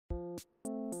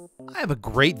I have a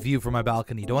great view from my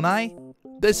balcony, don't I?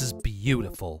 This is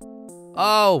beautiful.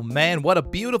 Oh man, what a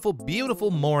beautiful,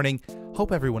 beautiful morning.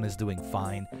 Hope everyone is doing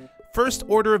fine. First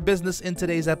order of business in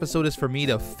today's episode is for me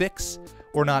to fix,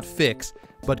 or not fix,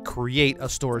 but create a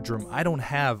storage room. I don't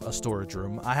have a storage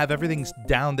room. I have everything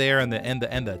down there and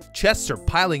the chests are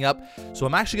piling up. So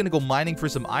I'm actually gonna go mining for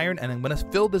some iron and I'm gonna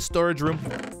fill this storage room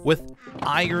with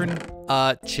iron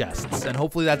chests. And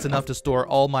hopefully that's enough to store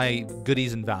all my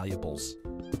goodies and valuables.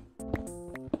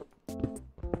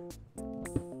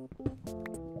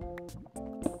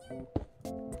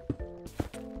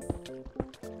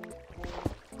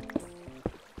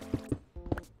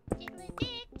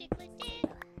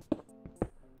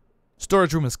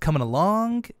 Storage room is coming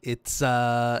along. It's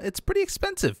pretty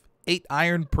expensive. 8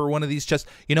 iron per one of these chests.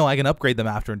 You know, I can upgrade them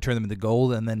after and turn them into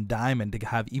gold and then diamond to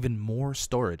have even more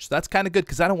storage. That's kind of good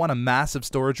because I don't want a massive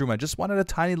storage room. I just wanted a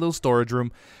tiny little storage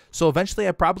room. So eventually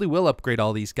I probably will upgrade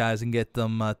all these guys and get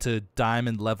them to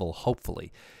diamond level,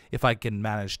 hopefully. If I can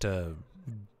manage to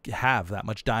have that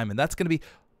much diamond. That's going to be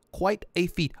quite a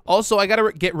feat. Also, I got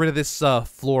to get rid of this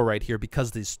floor right here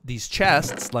because these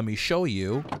chests, let me show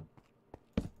you,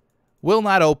 will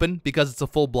not open because it's a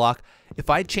full block. If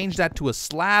I change that to a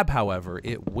slab, however,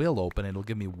 it will open. It'll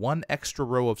give me 1 extra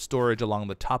row of storage along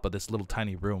the top of this little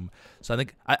tiny room. So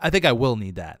I think I will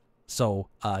need that. So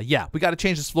yeah, we got to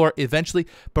change this floor eventually.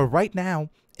 But right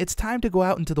now, it's time to go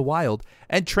out into the wild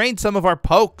and train some of our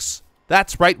pokes.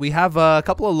 That's right. We have a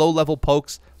couple of low-level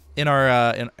pokes in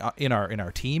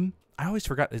our team. I always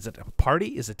forgot. Is it a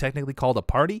party? Is it technically called a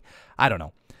party? I don't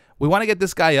know. We want to get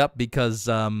this guy up because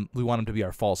we want him to be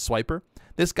our false swiper.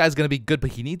 This guy's going to be good,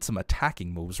 but he needs some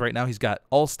attacking moves. Right now, he's got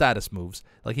all status moves.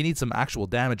 Like, he needs some actual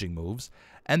damaging moves.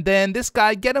 And then this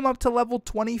guy, get him up to level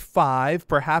 25.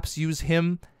 Perhaps use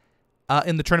him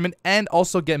in the tournament. And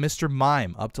also get Mr.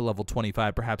 Mime up to level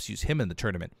 25. Perhaps use him in the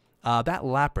tournament. That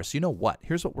Lapras, you know what?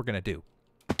 Here's what we're going to do.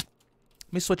 Let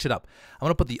me switch it up. I'm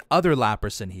going to put the other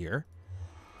Lapras in here.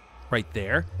 Right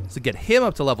there, so get him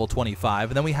up to level 25,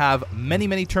 and then we have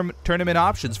many tournament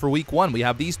options for week 1. We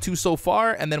have these 2 so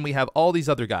far, and then we have all these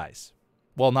other guys.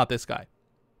 Well, not this guy,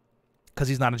 because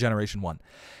he's not a Generation 1.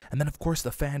 And then, of course,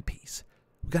 the fan piece.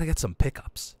 We got to get some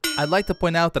pickups. I'd like to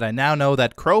point out that I now know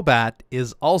that Crobat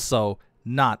is also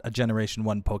not a Generation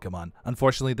 1 Pokemon.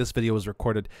 Unfortunately, this video was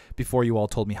recorded before you all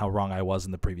told me how wrong I was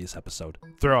in the previous episode.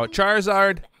 Throw out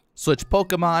Charizard, switch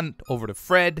Pokemon over to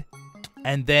Fred,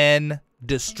 and then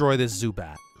destroy this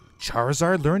Zubat.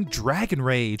 Charizard learned Dragon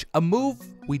Rage, a move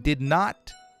we did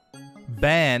not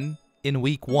ban in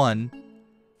week 1,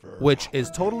 which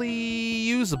is totally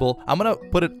usable. I'm going to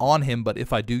put it on him, but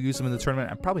if I do use him in the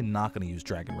tournament, I'm probably not going to use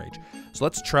Dragon Rage. So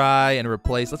let's try and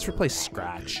replace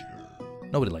Scratch.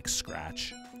 Nobody likes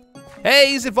Scratch. Hey,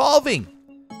 he's evolving!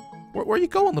 Where are you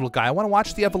going, little guy? I want to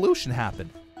watch the evolution happen.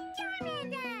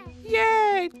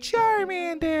 Yay,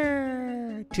 Charmander!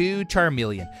 To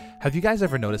Charmeleon. Have you guys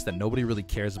ever noticed that nobody really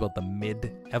cares about the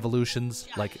mid evolutions?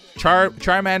 Like,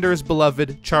 Charmander is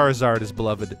beloved, Charizard is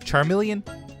beloved, Charmeleon,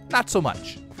 not so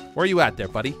much. Where are you at there,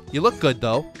 buddy? You look good,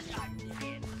 though.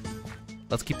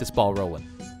 Let's keep this ball rolling.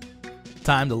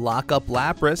 Time to lock up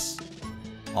Lapras.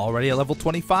 Already at level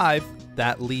 25.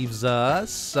 That leaves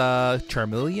us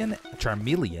Charmeleon,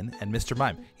 and Mr.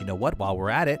 Mime. You know what? While we're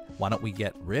at it, why don't we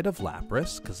get rid of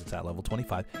Lapras, because it's at level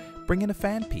 25. Bring in a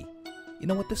Fanpy. You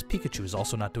know what? This Pikachu is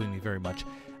also not doing me very much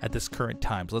at this current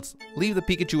time. So let's leave the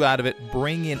Pikachu out of it.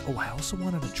 Bring in... Oh, I also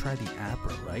wanted to try the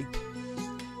Abra, right?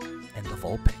 And the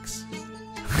Vulpix.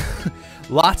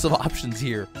 Lots of options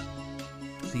here.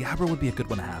 The Abra would be a good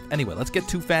one to have. Anyway, let's get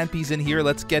 2 Fanpies in here.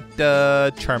 Let's get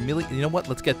Charmeleon. You know what?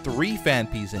 Let's get 3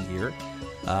 Fanpies in here.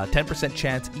 10%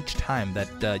 chance each time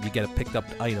that you get a picked up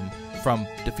item from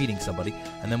defeating somebody.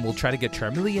 And then we'll try to get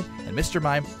Charmeleon and Mr.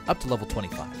 Mime up to level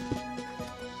 25.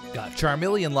 Got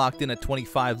Charmeleon locked in at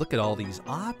 25. Look at all these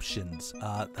options.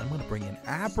 I'm going to bring in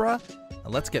Abra.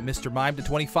 And let's get Mr. Mime to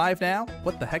 25 now.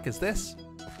 What the heck is this?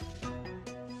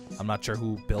 I'm not sure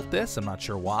who built this. I'm not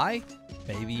sure why.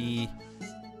 Maybe...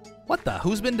 What the?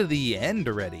 Who's been to the end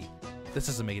already? This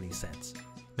doesn't make any sense.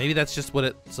 Maybe that's just what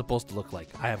it's supposed to look like.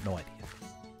 I have no idea.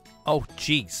 Oh,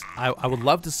 jeez. I would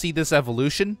love to see this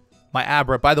evolution. My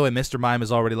Abra. By the way, Mr. Mime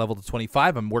is already leveled to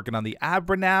 25. I'm working on the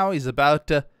Abra now. He's about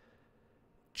to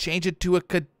change it to a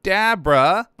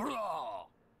Kadabra.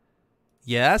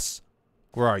 Yes?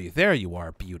 Where are you? There you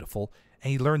are, beautiful.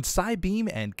 And he learned Psybeam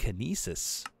and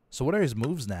Kinesis. So what are his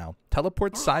moves now?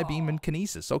 Teleport, Psybeam, and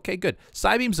Kinesis. Okay, good.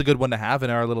 Psybeam's a good one to have in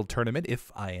our little tournament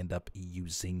if I end up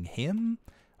using him.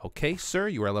 Okay, sir,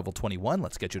 you are level 21.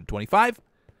 Let's get you to 25.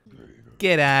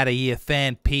 Get out of here,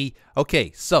 Fan P.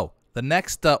 Okay, so the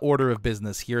next order of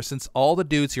business here, since all the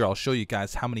dudes here, I'll show you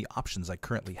guys how many options I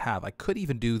currently have. I could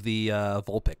even do the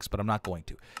Vulpix, but I'm not going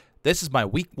to. This is my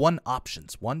week 1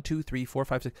 options. 1, 2, 3, 4,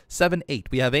 5, 6, 7, 8.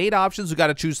 We have 8 options. We got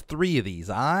to choose 3 of these.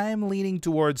 I'm leaning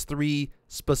towards 3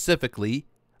 specifically,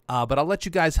 but I'll let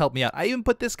you guys help me out. I even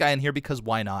put this guy in here because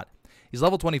why not? He's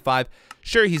level 25.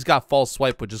 Sure, he's got False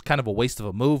Swipe, which is kind of a waste of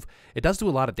a move. It does do a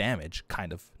lot of damage,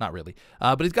 kind of. Not really.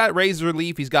 But he's got Razor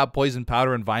Leaf. He's got Poison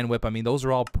Powder and Vine Whip. I mean, those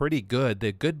are all pretty good.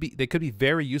 They could be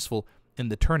very useful in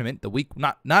the tournament. The week,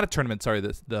 not a tournament, sorry.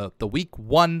 The week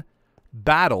 1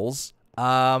 battles.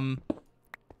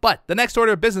 But the next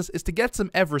order of business is to get some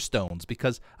Everstones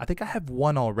because I think I have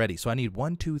 1 already. So I need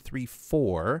 1, 2, 3,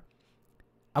 4.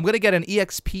 I'm going to get an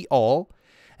EXP all.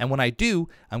 And when I do,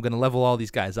 I'm going to level all these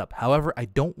guys up. However, I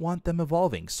don't want them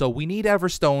evolving. So we need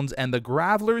Everstones, and the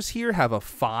Gravelers here have a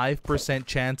 5%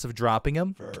 chance of dropping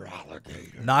them.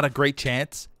 Not a great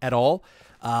chance at all.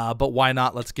 But why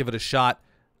not? Let's give it a shot.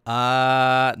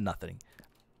 Nothing.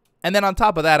 And then on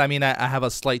top of that, I mean, I have a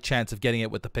slight chance of getting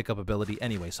it with the pickup ability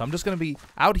anyway. So I'm just going to be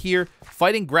out here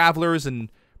fighting Gravelers and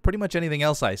pretty much anything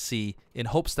else I see in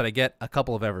hopes that I get a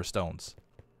couple of Everstones.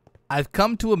 I've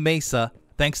come to a mesa.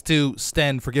 Thanks to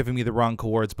Sten for giving me the wrong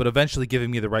coords, but eventually giving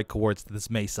me the right coords to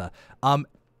this mesa.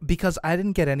 Because I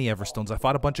didn't get any Everstones. I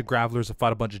fought a bunch of Gravelers. I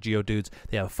fought a bunch of Geodudes.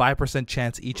 They have a 5%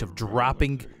 chance each of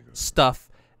dropping stuff,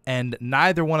 and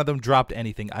neither one of them dropped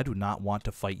anything. I do not want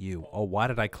to fight you. Oh, why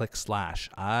did I click slash?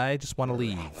 I just want to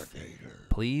leave.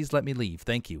 Please let me leave.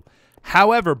 Thank you.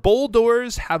 However,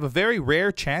 Boulders have a very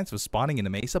rare chance of spawning in a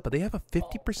mesa, but they have a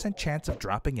 50% chance of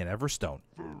dropping an Everstone.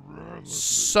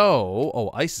 So, oh,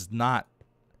 Ice is not...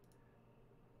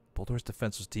 Boulder's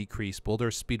defense was decreased.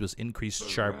 Boulder's speed was increased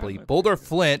sharply. Boulder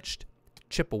flinched.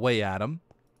 Chip away at him.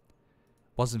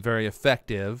 Wasn't very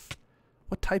effective.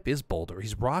 What type is Boulder?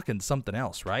 He's rocking something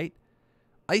else, right?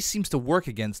 Ice seems to work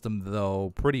against him,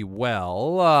 though, pretty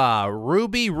well.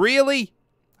 Ruby, really?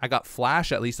 I got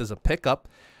Flash, at least as a pickup.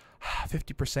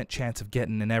 50% chance of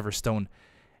getting an Everstone.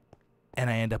 And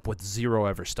I end up with 0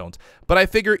 Everstones. But I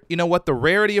figure, you know what, the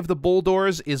rarity of the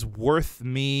Boulders is worth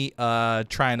me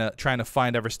trying to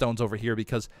find Everstones over here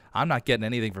because I'm not getting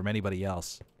anything from anybody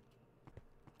else.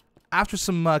 After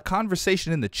some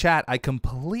conversation in the chat, I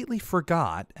completely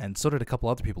forgot, and so did a couple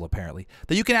other people apparently,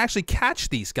 that you can actually catch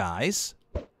these guys,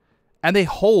 and they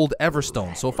hold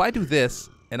Everstones. So if I do this,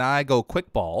 and I go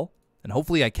Quick Ball, and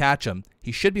hopefully I catch him,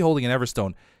 he should be holding an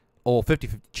Everstone. Oh,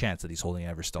 50-50 chance that he's holding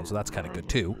an Everstone, so that's kind of good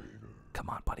too. Come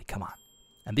on, buddy, come on.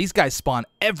 And these guys spawn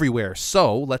everywhere,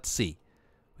 so let's see.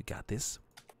 We got this.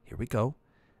 Here we go.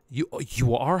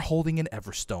 You are holding an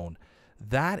Everstone.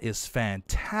 That is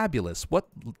fantabulous. What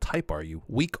type are you?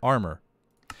 Weak armor.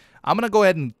 I'm going to go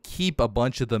ahead and keep a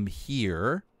bunch of them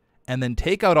here and then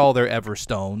take out all their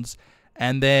Everstones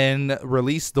and then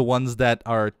release the ones that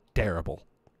are terrible.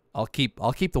 I'll keep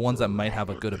the ones that might have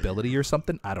a good ability or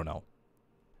something. I don't know.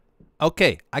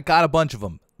 Okay, I got a bunch of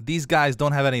them. These guys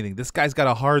don't have anything. This guy's got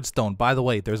a hard stone. By the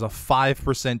way, there's a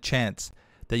 5% chance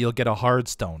that you'll get a hard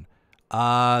stone.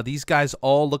 These guys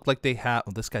all look like they have...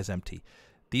 Oh, this guy's empty.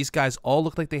 These guys all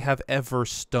look like they have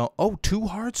Everstone. Oh, 2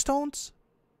 hard stones?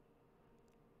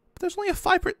 But there's only a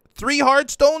 5%... 3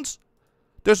 hard stones?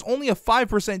 There's only a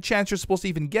 5% chance you're supposed to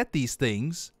even get these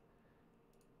things.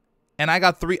 And I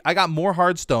got 3... I got more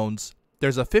hard stones.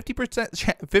 There's a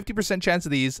 50% chance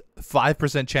of these,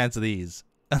 5% chance of these.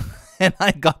 And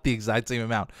I got the exact same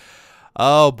amount.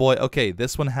 Oh, boy. Okay,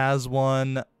 this one has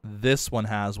one. This one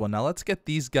has one. Now, let's get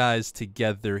these guys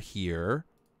together here.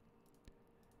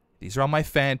 These are all my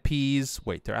fan Ps.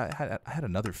 Wait, there. I had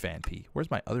another fan P. Where's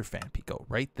my other fan P go?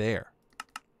 Right there.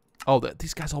 Oh,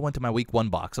 these guys all went to my week 1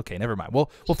 box. Okay, never mind.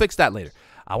 We'll fix that later.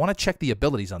 I want to check the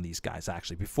abilities on these guys,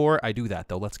 actually. Before I do that,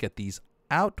 though, let's get these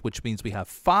out, which means we have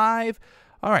 5.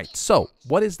 All right, so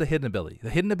what is the hidden ability? The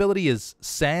hidden ability is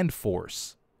Sand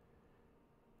Force.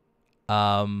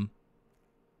 Do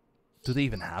they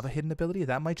even have a hidden ability?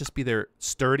 That might just be their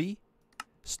sturdy,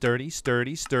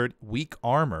 weak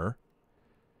armor.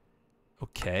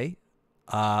 Okay.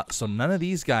 So none of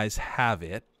these guys have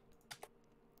it.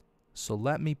 So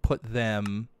let me put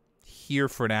them here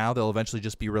for now. They'll eventually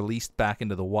just be released back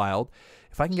into the wild.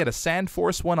 If I can get a Sand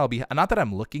Force one, I'll be... Not that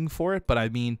I'm looking for it, but I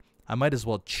mean, I might as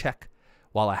well check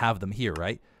while I have them here,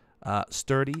 right?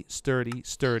 Sturdy,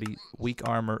 weak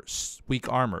armor,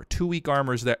 weak armor. 2 weak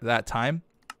armors that time.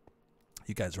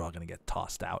 You guys are all going to get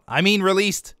tossed out. I mean,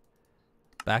 released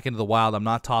back into the wild. I'm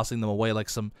not tossing them away like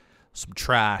some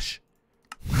trash.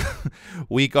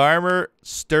 Weak armor,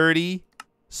 sturdy.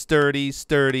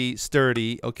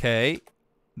 Okay.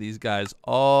 These guys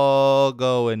all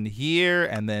go in here,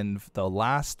 and then the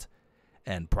last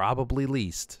And probably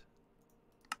least,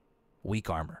 weak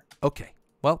armor. Okay,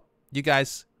 well, you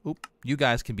guys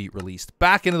can be released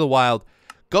back into the wild.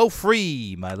 Go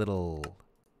free, my little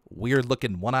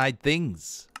weird-looking one-eyed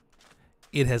things.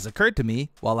 It has occurred to me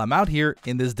while I'm out here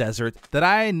in this desert that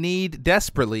I need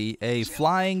desperately a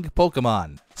flying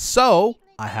Pokemon. So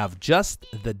I have just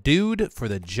the dude for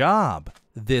the job.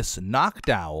 This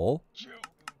Noctowl,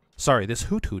 this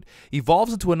Hoot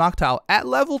evolves into a Noctowl at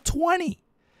level 20.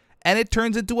 And it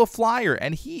turns into a flyer,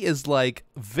 and he is like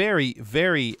very,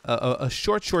 very a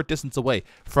short distance away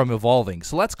from evolving.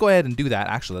 So let's go ahead and do that.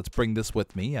 Actually, let's bring this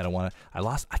with me. I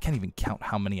can't even count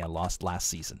how many I lost last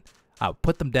season. I would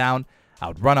put them down, I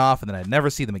would run off, and then I'd never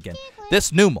see them again.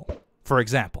 This Numel, for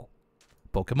example.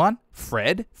 Pokemon,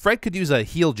 Fred. Fred could use a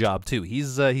heal job too.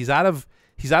 He's out of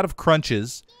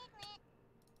crunches.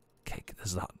 Okay,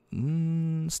 this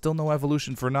is still no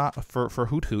evolution for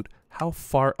Hoot. How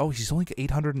far? Oh, he's only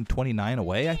 829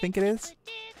 away, I think it is.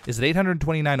 Is it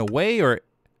 829 away or?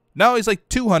 No, he's like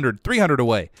 200, 300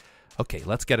 away. Okay,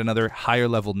 let's get another higher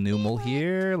level Numel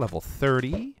here, level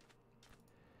 30. I'm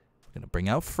going to bring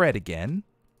out Fred again.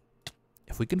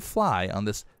 If we can fly on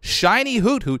this shiny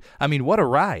Hoot, I mean, what a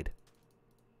ride.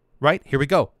 Right, here we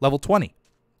go, level 20.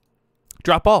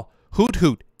 Drop all.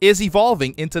 Hoot is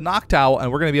evolving into Noctowl,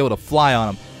 and we're going to be able to fly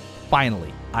on him.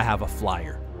 Finally, I have a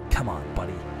flyer. Come on,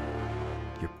 buddy.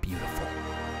 You're beautiful.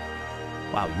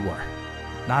 Wow, you are.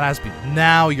 Not as beautiful.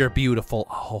 Now you're beautiful.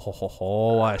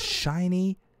 Oh, a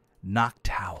shiny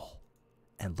Noctowl.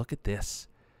 And look at this.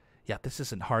 Yeah, this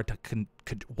isn't hard to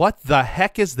what the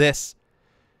heck is this?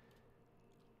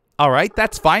 All right,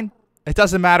 that's fine. It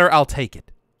doesn't matter. I'll take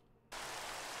it.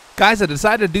 Guys, I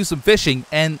decided to do some fishing,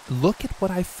 and look at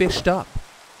what I fished up.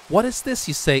 What is this,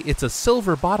 you say? It's a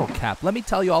silver bottle cap. Let me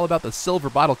tell you all about the silver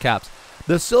bottle caps.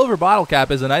 The silver bottle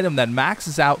cap is an item that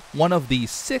maxes out one of the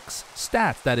 6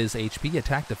 stats, that is HP,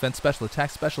 attack, defense, special attack,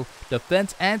 special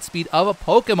defense, and speed of a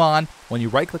Pokemon. When you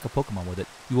right-click a Pokemon with it,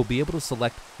 you will be able to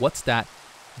select what stat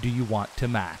do you want to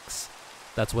max.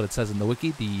 That's what it says in the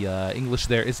wiki. The English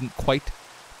there isn't quite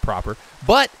proper,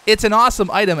 but it's an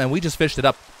awesome item, and we just fished it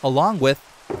up along with...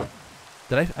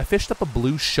 I fished up a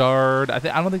blue shard. I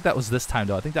don't think that was this time,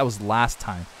 though. I think that was last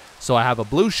time. So I have a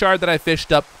blue shard that I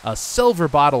fished up, a silver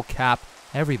bottle cap.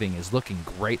 Everything is looking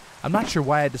great. I'm not sure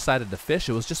why I decided to fish.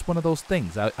 It was just one of those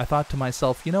things. I thought to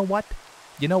myself, you know what?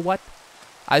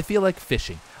 I feel like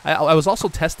fishing. I was also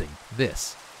testing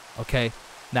this, okay?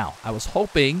 Now, I was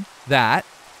hoping that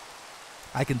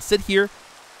I can sit here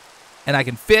and I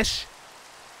can fish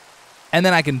and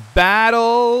then I can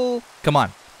battle. Come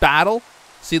on, battle.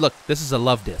 See, look, this is a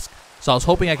love disc. So I was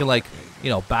hoping I could, like,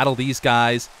 battle these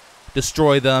guys,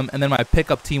 destroy them, and then my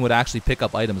pickup team would actually pick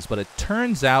up items. But it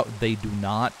turns out they do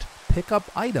not pick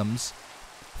up items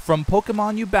from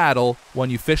Pokemon you battle when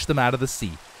you fish them out of the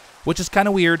sea, which is kind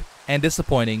of weird and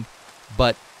disappointing,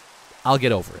 but I'll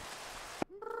get over it.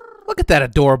 Look at that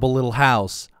adorable little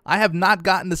house. I have not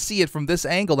gotten to see it from this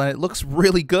angle, and it looks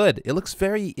really good. It looks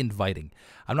very inviting.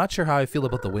 I'm not sure how I feel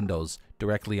about the windows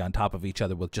directly on top of each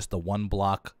other with just the one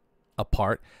block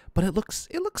apart, but it looks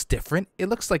different. It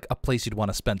looks like a place you'd want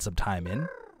to spend some time in.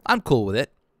 I'm cool with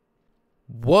it.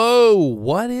 Whoa,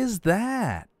 what is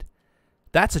that?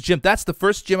 That's a gym. That's the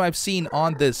first gym I've seen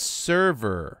on this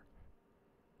server.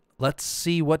 Let's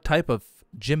see what type of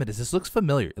gym it is. This looks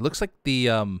familiar. It looks like the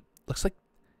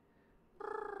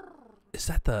is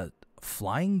that the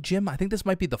flying gym? I think this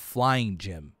might be the flying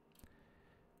gym,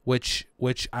 which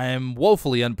I am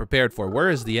woefully unprepared for. Where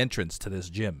is the entrance to this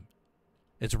gym?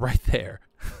 It's right there.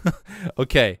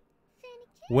 Okay.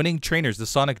 Winning trainers, the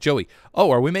Sonic Joey.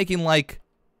 Oh, are we making like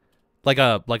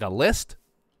a list?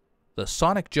 The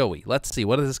Sonic Joey. Let's see.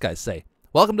 What does this guy say?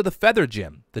 Welcome to the Feather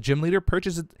Gym. The gym leader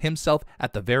perches himself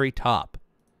at the very top.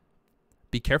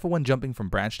 Be careful when jumping from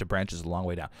branch to branch is a long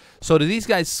way down. So do these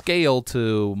guys scale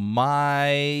to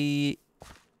my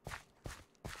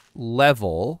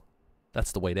level?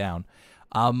 That's the way down.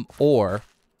 Or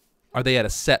are they at a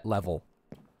set level?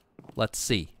 Let's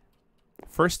see.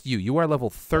 First you are level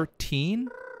 13?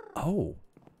 Oh.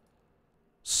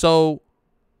 So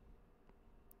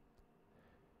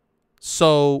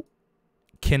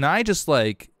can I just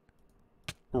like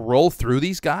roll through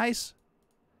these guys?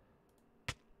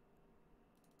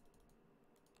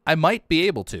 I might be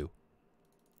able to.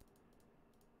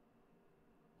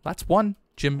 That's one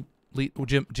gym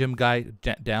guy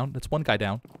down. That's one guy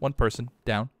down. One person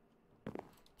down.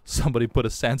 Somebody put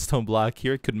a sandstone block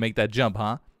here. Couldn't make that jump,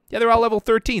 huh? Yeah, they're all level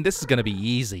 13. This is going to be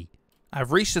easy.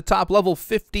 I've reached the top level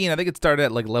 15. I think it started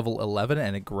at like level 11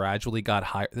 and it gradually got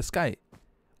higher. This guy.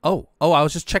 Oh, I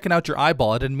was just checking out your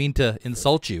eyeball. I didn't mean to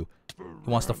insult you. He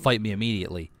wants to fight me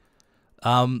immediately.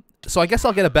 So I guess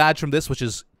I'll get a badge from this, which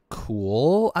is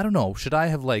cool. I don't know. Should I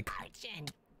have, like,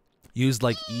 used,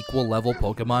 like, equal level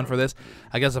Pokemon for this?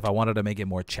 I guess if I wanted to make it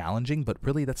more challenging, but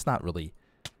really, that's not really...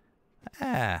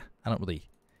 I don't really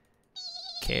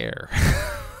care.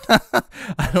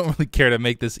 I don't really care to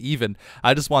make this even.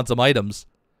 I just want some items.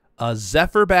 A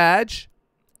Zephyr badge,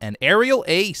 an Aerial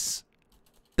Ace.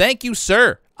 Thank you,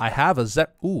 sir. I have a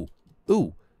Ooh.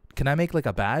 Can I make like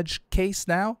a badge case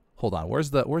now? Hold on. Where's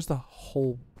the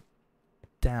hole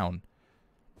down?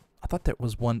 I thought there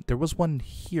was one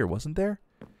here, wasn't there?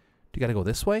 Do you gotta go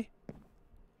this way?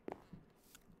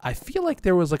 I feel like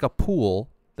there was like a pool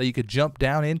that you could jump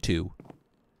down into.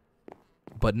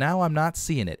 But now I'm not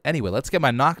seeing it. Anyway, let's get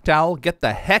my Noctowl. Get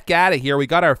the heck out of here. We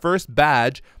got our first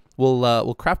badge.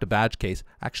 We'll craft a badge case.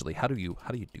 Actually, how do you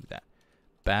do that?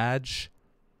 Badge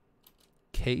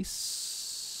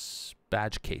case.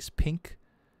 Badge case. Pink,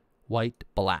 white,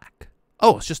 black.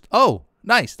 Oh, it's just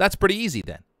nice. That's pretty easy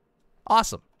then.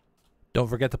 Awesome. Don't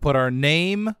forget to put our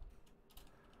name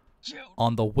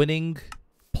on the winning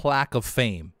plaque of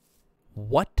fame.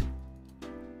 What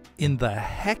in the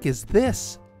heck is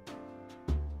this?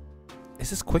 Is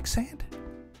this quicksand?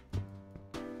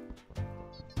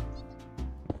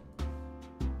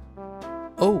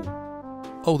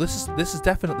 Oh, this is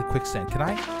definitely quicksand. Can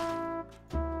I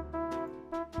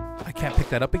can't pick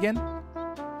that up again?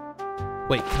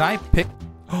 Wait, can I pick...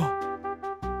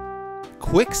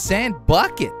 Quicksand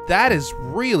bucket. That is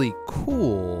really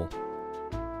cool.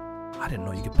 I didn't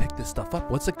know you could pick this stuff up.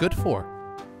 What's it good for?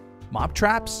 Mob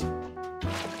traps?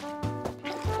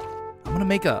 I'm gonna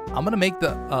make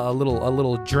a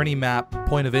little journey map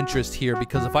point of interest here,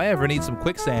 because if I ever need some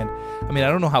quicksand, I mean, I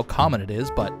don't know how common it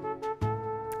is, but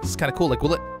this is kind of cool. Like,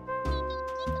 will it?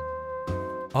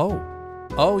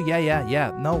 Oh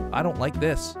yeah. No, I don't like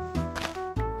this.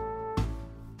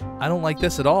 I don't like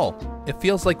this at all. It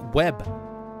feels like web,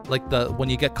 like when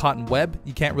you get caught in web,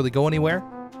 you can't really go anywhere.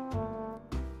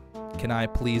 Can I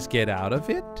please get out of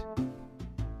it?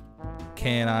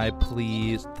 Can I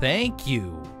please? Thank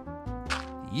you.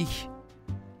 Yeesh.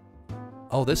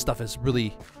 Oh, this stuff is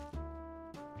really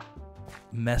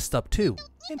messed up too.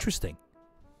 Interesting.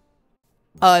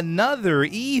 Another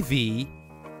Eevee.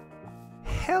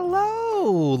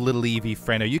 Hello, little Eevee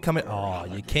friend. Are you coming? Oh,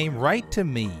 you came right to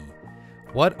me.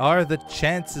 What are the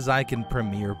chances I can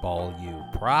Premier Ball you?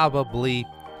 Probably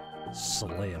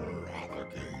slim.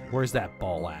 Where's that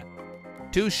ball at?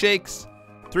 2 shakes,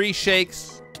 3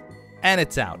 shakes. And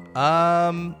it's out.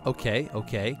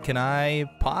 Okay. Can I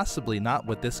possibly not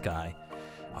with this guy?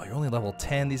 Oh, you're only level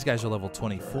 10. These guys are level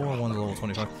 24. One's level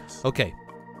 25. Okay.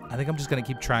 I think I'm just going to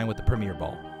keep trying with the Premier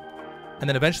Ball. And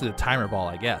then eventually the Timer Ball,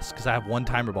 I guess, because I have 1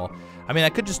 Timer Ball. I mean, I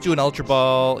could just do an Ultra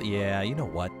Ball. Yeah, you know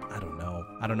what? I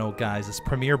don't know, guys. This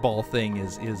Premier Ball thing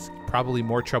is probably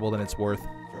more trouble than it's worth.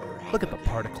 Look at the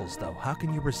particles, though. How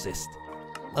can you resist?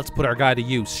 Let's put our guy to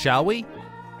use, shall we?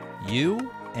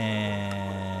 You...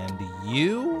 And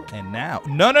you, and now.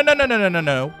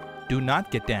 No. Do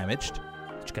not get damaged.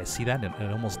 Did you guys see that?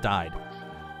 It almost died.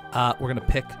 We're going to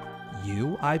pick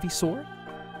you, Ivysaur.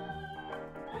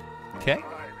 Okay.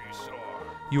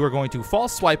 You are going to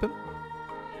false swipe him.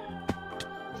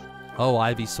 Oh,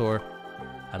 Ivysaur.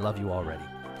 I love you already.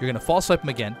 You're going to false swipe him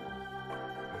again.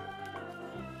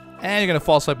 And you're going to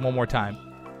false swipe one more time.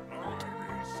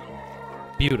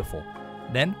 Beautiful.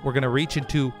 Then we're going to reach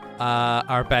into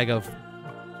our bag of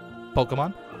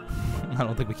Pokemon. I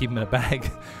don't think we keep them in a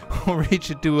bag. We'll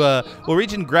reach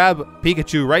and grab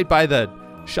Pikachu right by the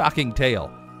shocking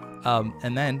tail.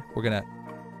 And then we're going to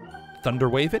Thunder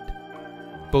Wave it.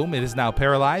 Boom, it is now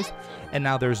paralyzed. And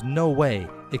now there's no way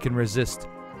it can resist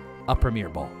a Premier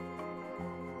Ball.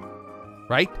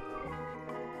 Right?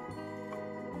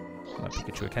 My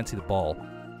Pikachu, I can't see the ball.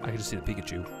 I can just see the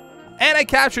Pikachu. And I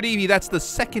captured Eevee. That's the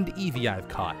second Eevee I've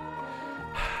caught.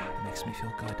 Makes me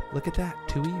feel good. Look at that.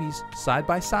 2 Eevees side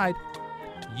by side.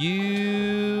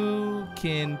 You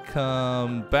can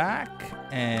come back,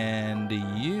 and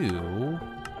you...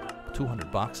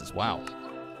 200 boxes. Wow.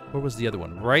 Where was the other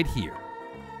one? Right here.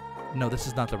 No, this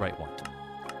is not the right one.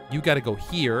 You got to go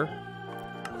here.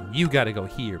 And you got to go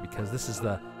here, because this is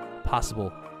the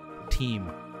possible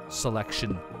team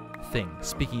selection thing.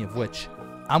 Speaking of which,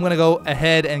 I'm gonna go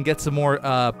ahead and get some more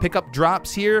pickup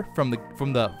drops here from the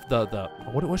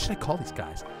what should I call these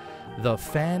guys? The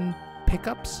fan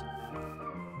pickups,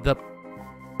 the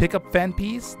pickup fan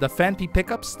peas, the fan pea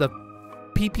pickups, the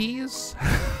PPs.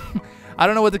 I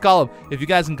don't know what to call them. If you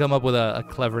guys can come up with a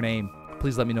clever name,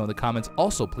 please let me know in the comments.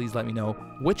 Also, please let me know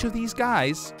which of these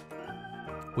guys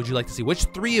would you like to see. Which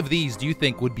 3 of these do you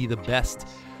think would be the best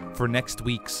for next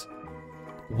week's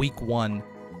week 1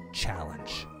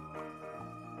 challenge.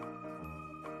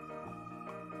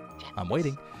 I'm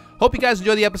waiting. Hope you guys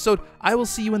enjoy the episode. I will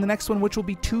see you in the next one, which will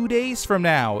be 2 days from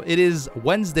now. It is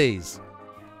Wednesdays,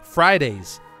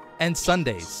 Fridays, and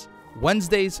Sundays.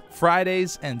 Wednesdays,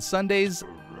 Fridays, and Sundays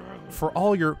for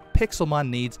all your Pixelmon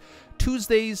needs.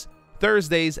 Tuesdays,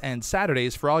 Thursdays, and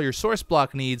Saturdays for all your source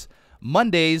block needs.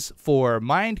 Mondays for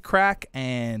Mindcrack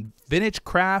and Vintage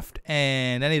Craft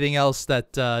and anything else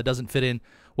that doesn't fit in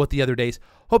with the other days.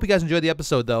 Hope you guys enjoyed the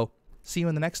episode, though. See you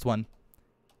in the next one.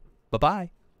 Bye-bye.